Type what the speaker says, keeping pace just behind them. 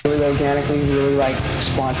Really organically, really like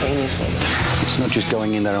spontaneously. It's not just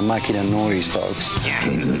going in there and making a noise, folks.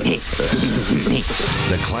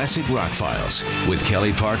 The Classic Rock Files with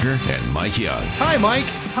Kelly Parker and Mike Young. Hi, Mike.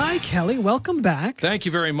 Hi, Kelly. Welcome back. Thank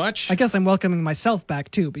you very much. I guess I'm welcoming myself back,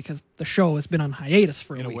 too, because the show has been on hiatus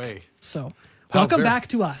for a In a week. way. So, welcome back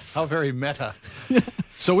to us. How very meta.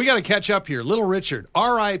 So we got to catch up here. Little Richard,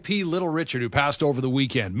 R.I.P. Little Richard, who passed over the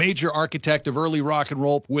weekend. Major architect of early rock and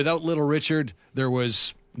roll. Without Little Richard, there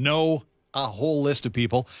was a whole list of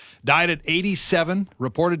people. Died at 87,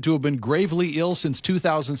 reported to have been gravely ill since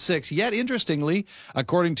 2006. Yet, interestingly,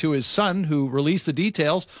 according to his son, who released the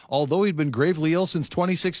details, although he'd been gravely ill since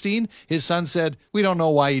 2016, his son said, "We don't know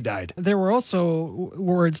why he died." There were also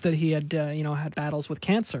words that he had, had battles with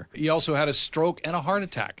cancer. He also had a stroke and a heart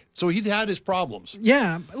attack. So he'd had his problems.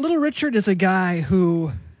 Yeah, Little Richard is a guy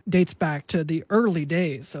who dates back to the early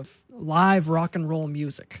days of live rock and roll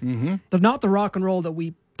music. Mm-hmm. Not the rock and roll that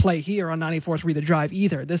we play here on 94.3 The Drive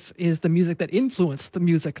either. This is the music that influenced the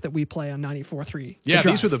music that we play on 94.3 Yeah,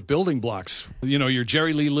 these were the building blocks. You know, your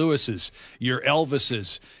Jerry Lee Lewis's, your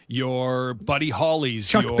Elvis's, your Buddy Holly's,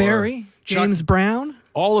 Chuck Berry, James Brown.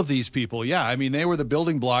 All of these people, yeah. I mean, they were the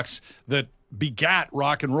building blocks that begat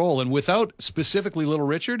rock and roll. And without specifically Little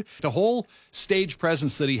Richard, the whole stage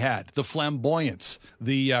presence that he had, the flamboyance,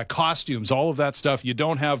 the costumes, all of that stuff, you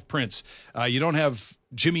don't have Prince. You don't have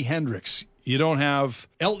Jimi Hendrix. You don't have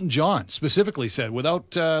Elton John specifically said,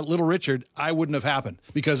 without Little Richard, I wouldn't have happened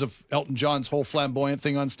because of Elton John's whole flamboyant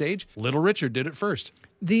thing on stage. Little Richard did it first.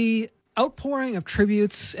 The outpouring of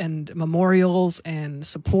tributes and memorials and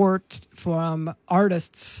support from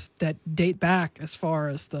artists that date back as far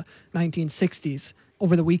as the 1960s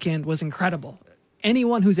over the weekend was incredible.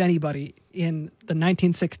 Anyone who's anybody in the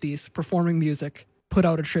 1960s performing music put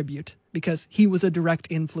out a tribute because he was a direct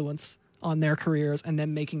influence on their careers and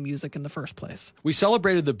them making music in the first place. We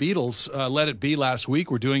celebrated the Beatles, Let It Be, last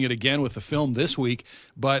week. We're doing it again with the film this week.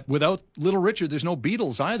 But without Little Richard, there's no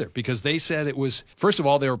Beatles either, because they said it was, first of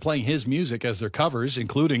all, they were playing his music as their covers,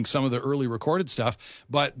 including some of the early recorded stuff,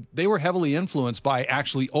 but they were heavily influenced by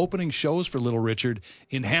actually opening shows for Little Richard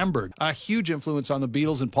in Hamburg. A huge influence on the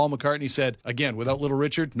Beatles, and Paul McCartney said, again, without Little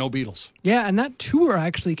Richard, no Beatles. Yeah, and that tour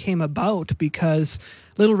actually came about because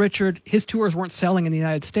Little Richard, his tours weren't selling in the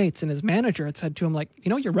United States, and his manager had said to him, like,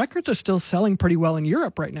 your records are still selling pretty well in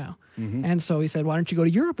Europe right now. Mm-hmm. And so he said, why don't you go to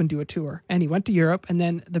Europe and do a tour? And he went to Europe, and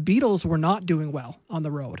then the Beatles were not doing well on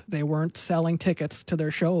the road. They weren't selling tickets to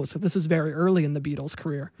their shows. So this was very early in the Beatles'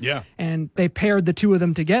 career. Yeah. And they paired the two of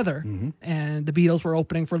them together, and the Beatles were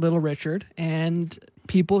opening for Little Richard, and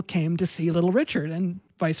people came to see Little Richard, and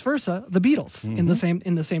vice versa, the Beatles in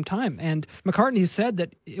the same time. And McCartney said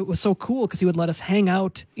that it was so cool because he would let us hang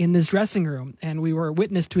out in this dressing room, and we were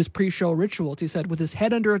witness to his pre-show rituals. He said with his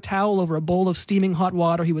head under a towel over a bowl of steaming hot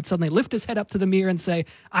water, he would suddenly lift his head up to the mirror and say,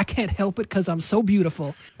 "I can't help it because I'm so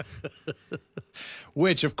beautiful."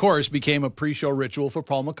 Which, of course, became a pre-show ritual for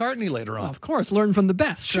Paul McCartney later on. Of course, learn from the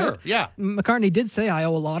best. Sure, right? yeah. McCartney did say, I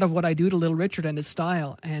owe a lot of what I do to Little Richard and his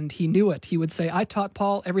style, and he knew it. He would say, I taught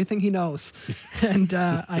Paul everything he knows, and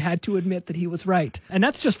I had to admit that he was right. And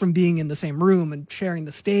that's just from being in the same room and sharing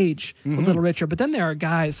the stage with Little Richard. But then there are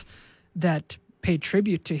guys that paid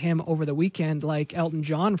tribute to him over the weekend, like Elton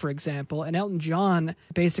John, for example. And Elton John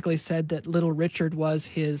basically said that Little Richard was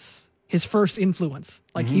his first influence.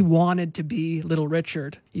 Like, he wanted to be Little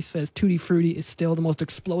Richard. He says Tutti Frutti is still the most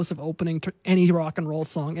explosive opening to any rock and roll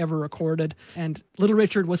song ever recorded. And Little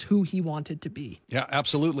Richard was who he wanted to be. Yeah,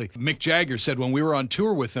 absolutely. Mick Jagger said when we were on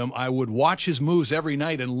tour with him, I would watch his moves every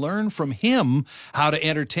night and learn from him how to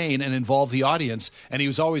entertain and involve the audience. And he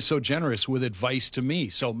was always so generous with advice to me.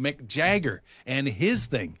 So Mick Jagger and his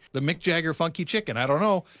thing, the Mick Jagger Funky Chicken. I don't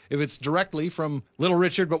know if it's directly from Little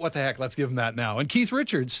Richard, but what the heck, let's give him that now. And Keith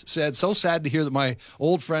Richards said, so sad to hear that my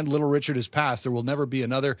old friend Little Richard has passed. There will never be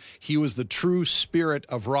another. He was the true spirit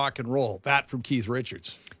of rock and roll. That from Keith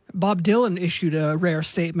Richards. Bob Dylan issued a rare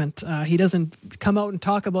statement. He doesn't come out and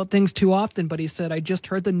talk about things too often, but he said, I just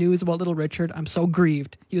heard the news about Little Richard. I'm so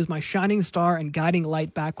grieved. He was my shining star and guiding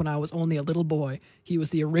light back when I was only a little boy. He was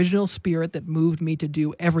the original spirit that moved me to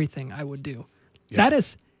do everything I would do. Yeah. That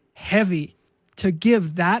is heavy, to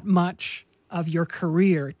give that much of your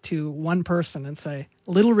career to one person and say,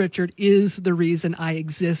 Little Richard is the reason I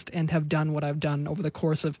exist and have done what I've done over the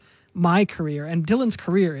course of my career. And Dylan's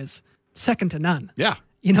career is second to none. Yeah.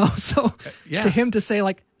 So to him to say,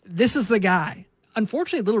 like, this is the guy.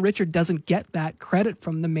 Unfortunately, Little Richard doesn't get that credit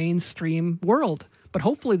from the mainstream world. But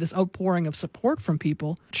hopefully this outpouring of support from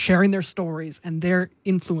people, sharing their stories and their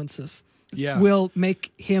influences, Yeah. will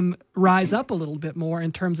make him rise up a little bit more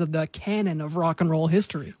in terms of the canon of rock and roll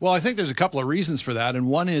history. Well, I think there's a couple of reasons for that. And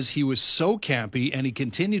one is he was so campy, and he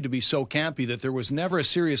continued to be so campy that there was never a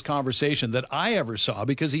serious conversation that I ever saw,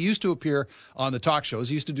 because he used to appear on the talk shows.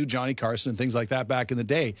 He used to do Johnny Carson and things like that back in the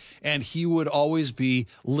day. And he would always be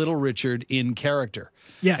Little Richard in character.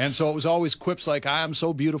 Yes. And so it was always quips like, I am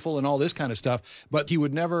so beautiful and all this kind of stuff. But he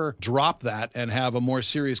would never drop that and have a more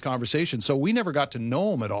serious conversation. So we never got to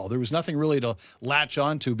know him at all. There was nothing really to latch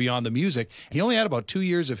onto beyond the music. He only had about 2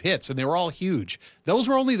 years of hits, and they were all huge. Those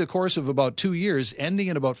were only the course of about 2 years, ending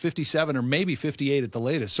in about 57 or maybe 58 at the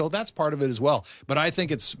latest. So that's part of it as well. But I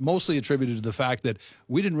think it's mostly attributed to the fact that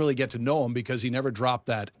we didn't really get to know him because he never dropped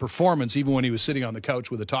that performance, even when he was sitting on the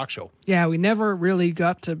couch with a talk show. Yeah, we never really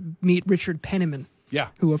got to meet Richard Penniman. Yeah.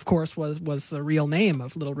 Who, of course, was the real name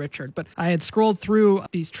of Little Richard. But I had scrolled through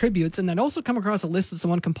these tributes, and I'd also come across a list that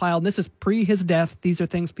someone compiled. And this is pre his death. These are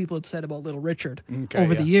things people had said about Little Richard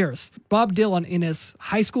over the years. Bob Dylan, in his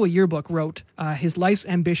high school yearbook, wrote his life's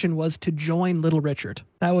ambition was to join Little Richard.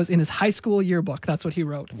 That was in his high school yearbook. That's what he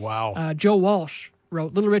wrote. Wow. Joe Walsh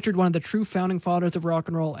wrote, Little Richard, one of the true founding fathers of rock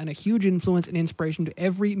and roll, and a huge influence and inspiration to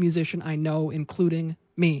every musician I know, including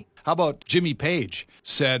me. How about Jimmy Page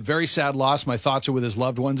said, very sad loss. My thoughts are with his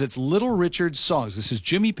loved ones. It's Little Richard's songs. This is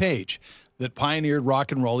Jimmy Page that pioneered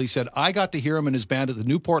rock and roll. He said, I got to hear him and his band at the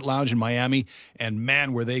Newport Lounge in Miami, and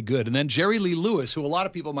man, were they good. And then Jerry Lee Lewis, who a lot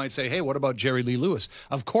of people might say, hey, what about Jerry Lee Lewis?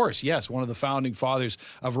 Of course, yes, one of the founding fathers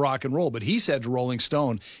of rock and roll. But he said to Rolling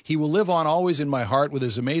Stone, he will live on always in my heart with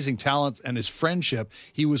his amazing talent and his friendship.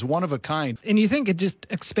 He was one of a kind. And you think it just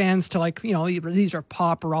expands to, like, you know, these are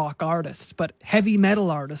pop rock artists, but heavy metal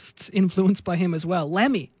artists influenced by him as well.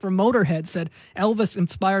 Lemmy from Motorhead said, Elvis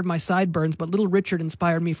inspired my sideburns, but Little Richard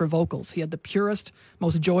inspired me for vocals. He had the purest,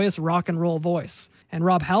 most joyous rock and roll voice. And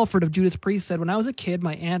Rob Halford of Judas Priest said, when I was a kid,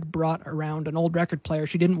 my aunt brought around an old record player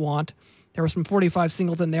she didn't want. There were some 45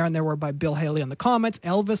 singles in there, and there were by Bill Haley and the Comets,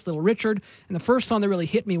 Elvis, Little Richard. And the first song that really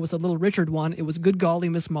hit me was the Little Richard one. It was Good Golly,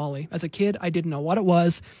 Miss Molly. As a kid, I didn't know what it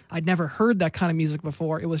was. I'd never heard that kind of music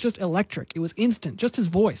before. It was just electric. It was instant, just his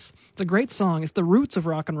voice. It's a great song. It's the roots of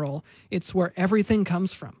rock and roll. It's where everything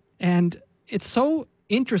comes from. And it's so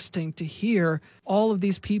interesting to hear all of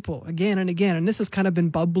these people again and again. And this has kind of been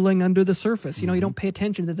bubbling under the surface. You know, you don't pay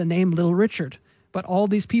attention to the name Little Richard. But all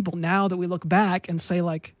these people, now that we look back and say,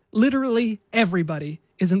 like, literally everybody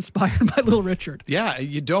is inspired by Little Richard. Yeah,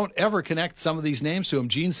 you don't ever connect some of these names to him.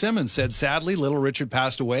 Gene Simmons said, sadly, Little Richard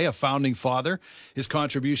passed away, a founding father. His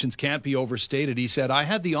contributions can't be overstated. He said, I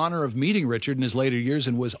had the honor of meeting Richard in his later years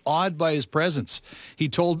and was awed by his presence. He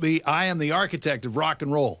told me, I am the architect of rock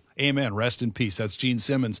and roll. Amen. Rest in peace. That's Gene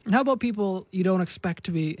Simmons. How about people you don't expect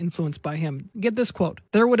to be influenced by him? Get this quote.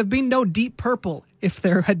 There would have been no Deep Purple if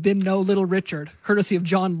there had been no Little Richard, courtesy of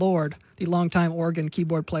John Lord, the longtime organ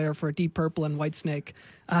keyboard player for Deep Purple and Whitesnake.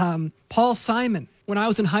 Paul Simon. When I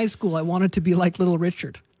was in high school, I wanted to be like Little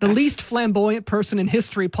Richard. The least flamboyant person in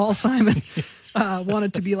history, Paul Simon,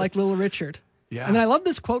 wanted to be like Little Richard. Yeah. And then I love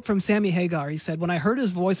this quote from Sammy Hagar. He said, when I heard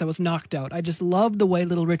his voice, I was knocked out. I just loved the way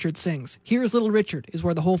Little Richard sings. Here's Little Richard is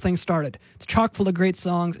where the whole thing started. It's chock full of great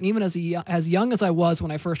songs. And even as young as I was when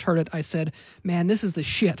I first heard it, I said, man, this is the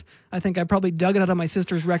shit. I think I probably dug it out of my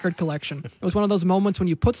sister's record collection. It was one of those moments when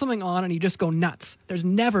you put something on and you just go nuts. There's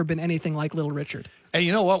never been anything like Little Richard. And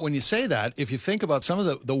you know what? When you say that, if you think about some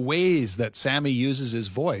of the ways that Sammy uses his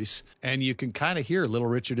voice, and you can kind of hear Little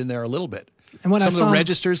Richard in there a little bit. And when some of the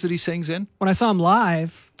registers that he sings in. When I saw him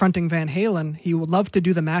live fronting Van Halen, he would love to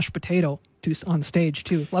do the mashed potato on stage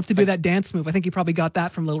too. Love to do that dance move. I think he probably got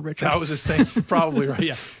that from Little Richard. That was his thing, probably, right?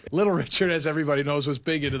 Yeah. Little Richard, as everybody knows, was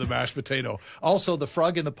big into the mashed potato. Also, the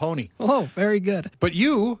frog and the pony. Oh, very good. But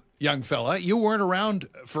you, young fella, you weren't around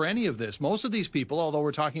for any of this. Most of these people, although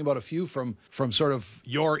we're talking about a few from sort of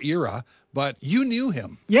your era, but you knew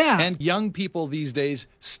him. Yeah. And young people these days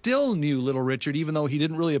still knew Little Richard, even though he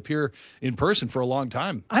didn't really appear in person for a long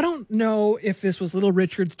time. I don't know if this was Little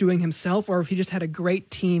Richard's doing himself or if he just had a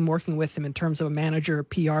great team working with him in terms of a manager, a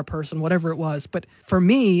PR person, whatever it was. But for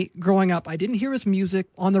me, growing up, I didn't hear his music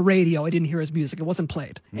on the radio. I didn't hear his music. It wasn't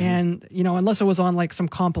played. Mm-hmm. And, you know, unless it was on like some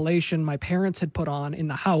compilation my parents had put on in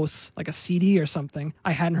the house, like a CD or something,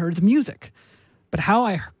 I hadn't heard his music. But how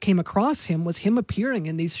I came across him was him appearing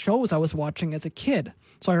in these shows I was watching as a kid.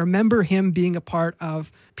 So I remember him being a part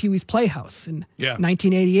of Pee-wee's Playhouse in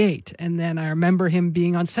 1988. And then I remember him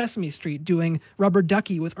being on Sesame Street doing Rubber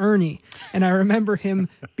Ducky with Ernie. And I remember him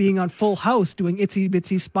being on Full House doing Itsy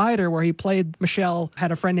Bitsy Spider, where he played Michelle,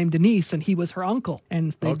 had a friend named Denise, and he was her uncle.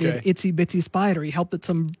 And they did Itsy Bitsy Spider. He helped at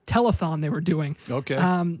some telethon they were doing. Okay.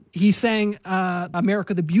 He sang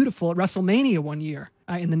America the Beautiful at WrestleMania one year.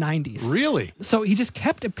 in the 90s. Really? So he just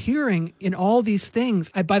kept appearing in all these things.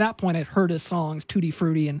 By that point, I'd heard his songs, Tutti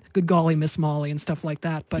Frutti and Good Golly Miss Molly and stuff like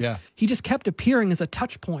that. But Yeah. he just kept appearing as a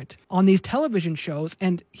touch point on these television shows.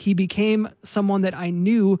 And he became someone that I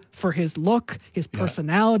knew for his look, his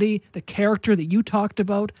personality, the character that you talked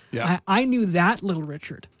about. Yeah. I knew that Little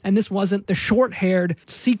Richard. And this wasn't the short-haired,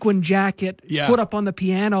 sequin jacket, Yeah. foot up on the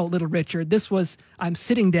piano Little Richard. This was, I'm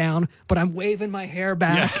sitting down, but I'm waving my hair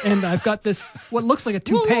back, Yeah. and I've got this, what looks like a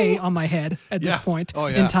toupee on my head at this point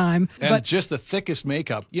in time. And But just the thickest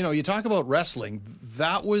makeup. You know, you talk about wrestling,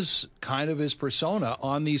 that was kind of his persona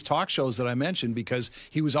on these talk shows that I mentioned, because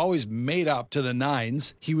he was always made up to the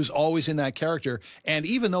nines. He was always in that character. And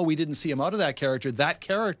even though we didn't see him out of that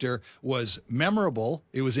character was memorable.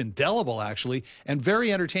 It was indelible, actually, and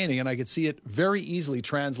very entertaining. And I could see it very easily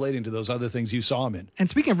translating to those other things you saw him in. And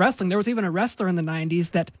speaking of wrestling, there was even a wrestler in the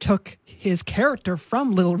 90s that took his character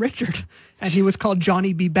from Little Richard, and he was called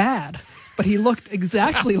Johnny B. Bad. But he looked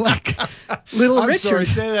exactly like Little I'm Richard. sorry,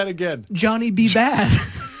 say that again. Johnny B. Bad.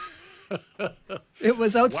 It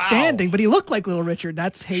was outstanding, but he looked like Little Richard.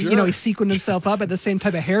 That's he, Sure. you know, he sequined himself up at the same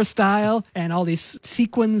type of hairstyle and all these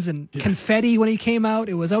sequins and confetti when he came out.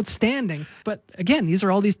 It was outstanding. But again, these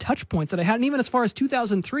are all these touch points that I had. And even as far as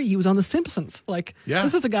 2003, he was on The Simpsons. Like,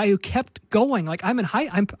 this is a guy who kept going. Like,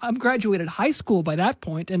 I'm graduated high school by that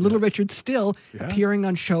point, and Little Richard's still appearing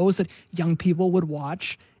on shows that young people would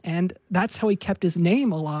watch. And that's how he kept his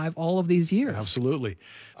name alive all of these years. Absolutely.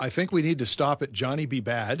 I think we need to stop at Johnny B.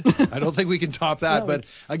 Bad. I don't think we can top that. But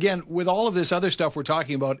again, with all of this other stuff we're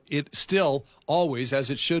talking about, it still always, as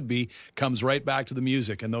it should be, comes right back to the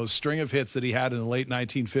music. And those string of hits that he had in the late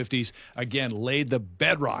 1950s, again, laid the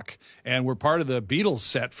bedrock and were part of the Beatles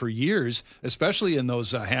set for years, especially in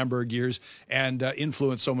those Hamburg years, and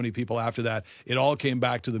influenced so many people after that. It all came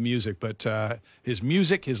back to the music. But his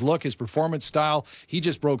music, his look, his performance style, he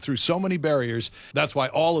just broke through so many barriers. That's why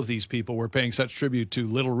all of these people were paying such tribute to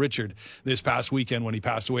Little Richard this past weekend when he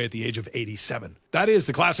passed away at the age of 87. That is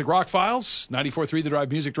the Classic Rock Files. 94.3 The Drive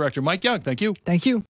music director Mike Young. Thank you. Thank you.